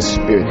fruit of the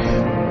Spirit,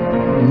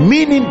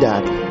 meaning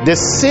that the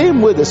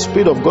same way the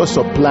Spirit of God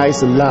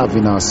supplies love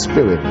in our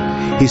spirit,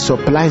 He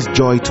supplies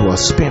joy to our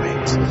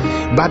spirit.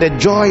 But the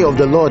joy of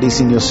the Lord is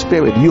in your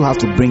spirit. You have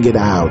to bring it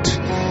out.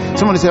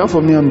 Somebody say, oh,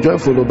 for me I'm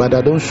joyful, but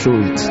I don't show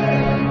it.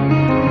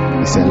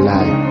 It's a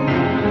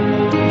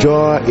lie.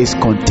 Joy is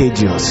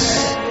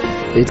contagious.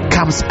 It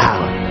comes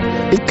out.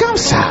 It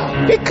comes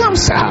out. It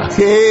comes out.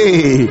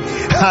 Hey,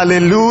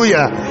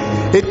 hallelujah.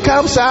 It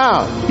comes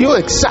out. You're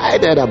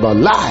excited about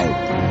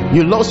life.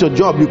 You lost your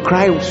job, you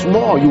cry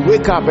small. You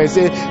wake up and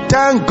say,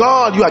 thank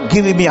God you are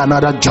giving me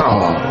another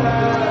job.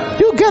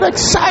 You get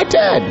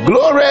excited.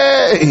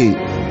 Glory.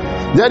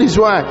 That is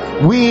why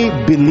we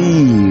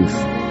believe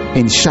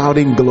in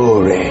shouting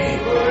glory.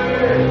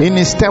 In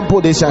His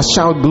temple they shall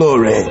shout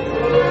glory.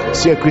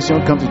 See a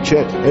Christian come to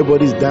church,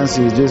 everybody's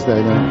dancing. It's just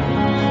like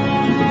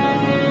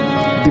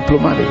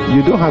diplomatic.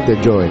 You don't have the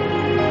joy.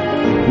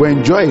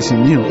 When joy is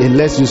in you,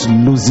 unless you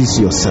loses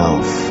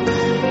yourself.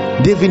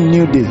 David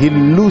knew that he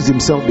lose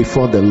himself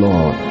before the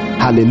Lord.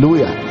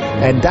 Hallelujah.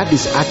 And that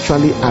is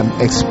actually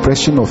an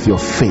expression of your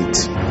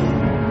faith.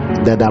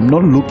 That I'm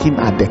not looking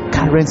at the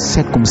current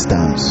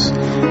circumstance,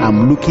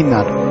 I'm looking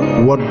at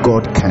what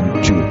God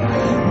can do,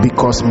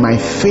 because my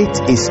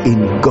faith is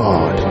in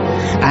God.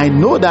 I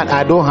know that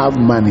I don't have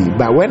money,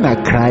 but when I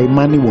cry,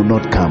 money will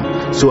not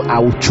come, so I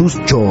will choose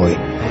joy.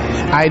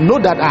 I know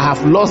that I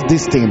have lost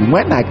this thing.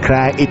 When I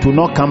cry, it will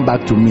not come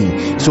back to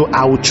me, so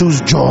I will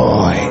choose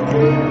joy.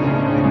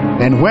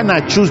 And when I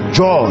choose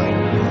joy,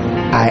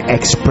 I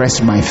express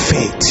my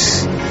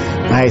faith.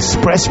 I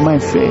express my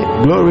faith.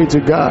 Glory to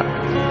God.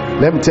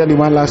 Let me tell you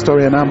one last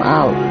story and I'm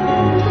out.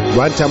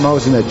 One time I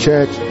was in a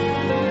church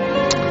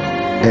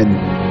and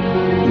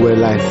we're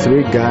like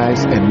 3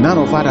 guys and none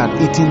of us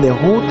had eaten the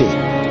whole day.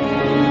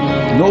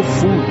 No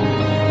food.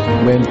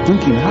 We're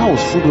thinking, how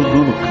is food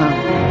going to come?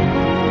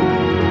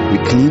 We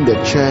cleaned the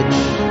church.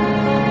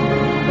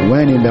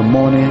 Went in the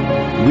morning,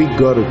 We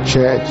go to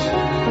church.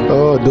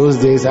 Oh, those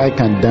days I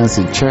can dance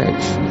in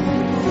church.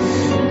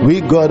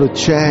 We go to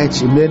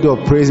church, in middle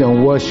of praise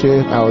and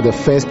worship. I was the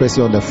first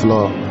person on the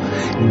floor,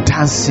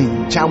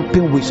 dancing,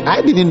 jumping, which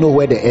I didn't know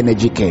where the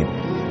energy came.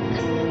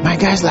 My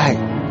guy's like,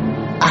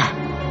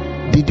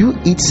 did you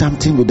eat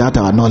something without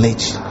our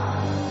knowledge?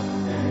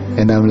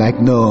 And I'm like,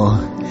 no,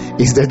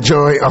 it's the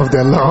joy of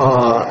the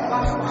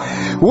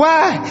Lord.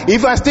 Why?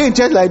 If I stay in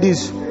church like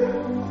this,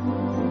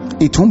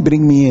 it won't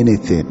bring me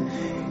anything.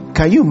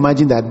 Can you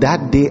imagine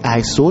that day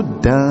I so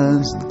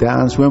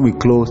dance when we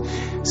close?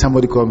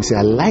 Somebody called me and said,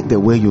 I like the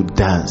way you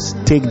dance.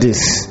 Take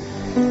this.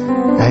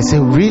 I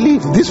said, really?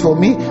 This for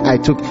me? I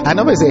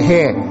never say,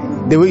 hey,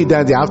 the way you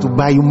dance, I have to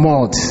buy you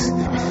more.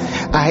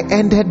 I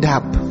ended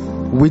up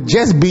with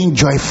just being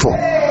joyful.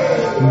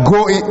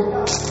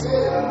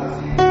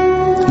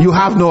 You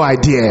have no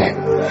idea.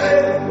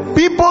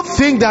 People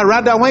think that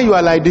rather when you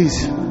are like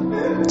this,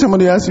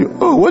 somebody asks you,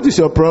 oh, what is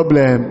your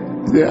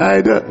problem?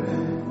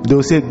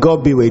 They'll say,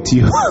 God be with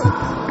you.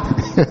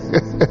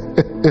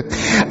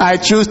 I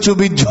choose to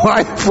be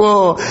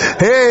joyful.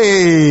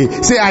 Hey,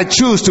 say, I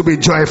choose to be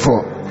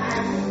joyful.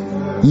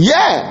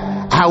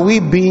 Yeah. Are we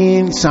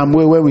being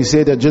somewhere where we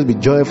say that just be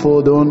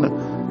joyful?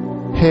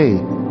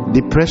 Hey,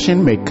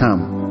 depression may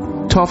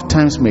come, tough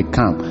times may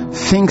come,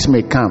 things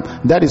may come.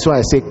 That is why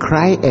I say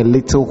cry a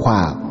little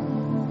while.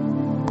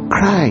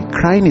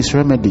 Crying is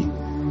remedy.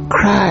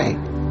 Cry,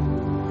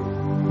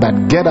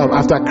 but get up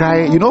after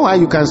crying. You know why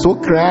you can so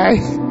cry?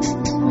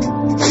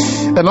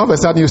 And all of a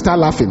sudden you start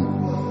laughing.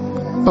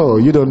 Oh,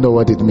 you don't know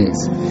what it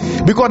means,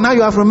 because now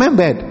you have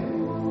remembered.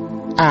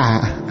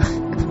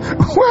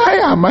 Why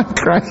am I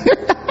crying?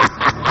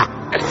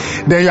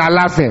 Then you are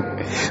laughing.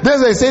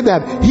 That's why I say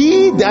that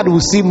he that will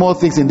see more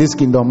things in this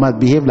kingdom must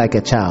behave like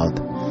a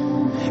child,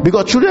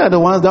 because children are the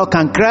ones that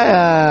can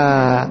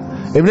cry.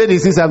 If they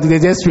see something,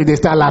 they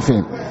start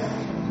laughing.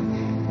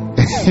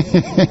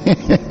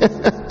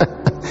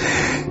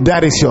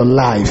 That is your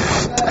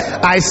life.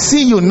 I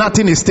see you,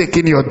 nothing is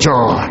taking your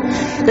joy.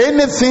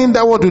 Anything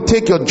that want to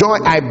take your joy,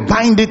 I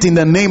bind it in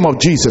the name of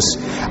Jesus.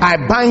 I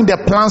bind the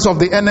plans of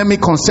the enemy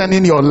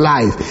concerning your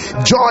life.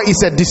 Joy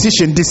is a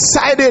decision.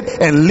 Decided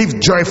and live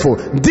joyful.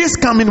 This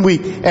coming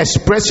week,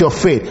 express your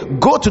faith.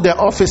 Go to the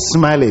office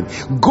smiling.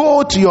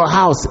 Go to your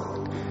house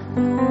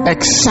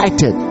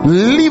excited.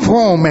 Leave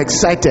home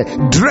excited.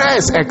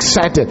 Dress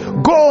excited.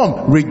 Go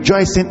home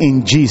rejoicing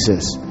in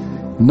Jesus.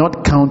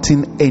 Not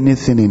counting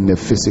anything in the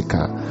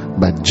physical,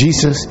 but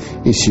Jesus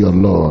is your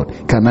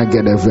Lord. Can I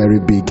get a very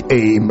big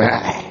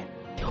amen?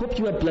 Hope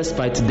you are blessed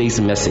by today's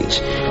message.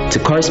 To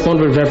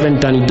correspond with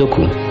Reverend Danny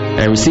Doku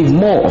and receive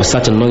more of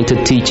such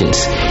anointed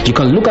teachings, you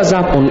can look us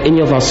up on any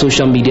of our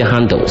social media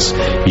handles: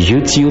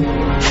 YouTube,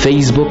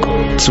 Facebook,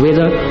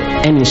 Twitter,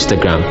 and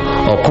Instagram,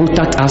 or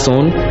contact us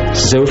on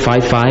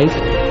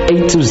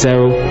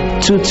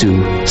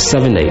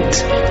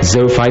 055-820-2278,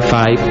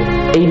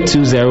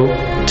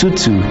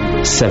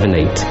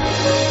 055-820-2278.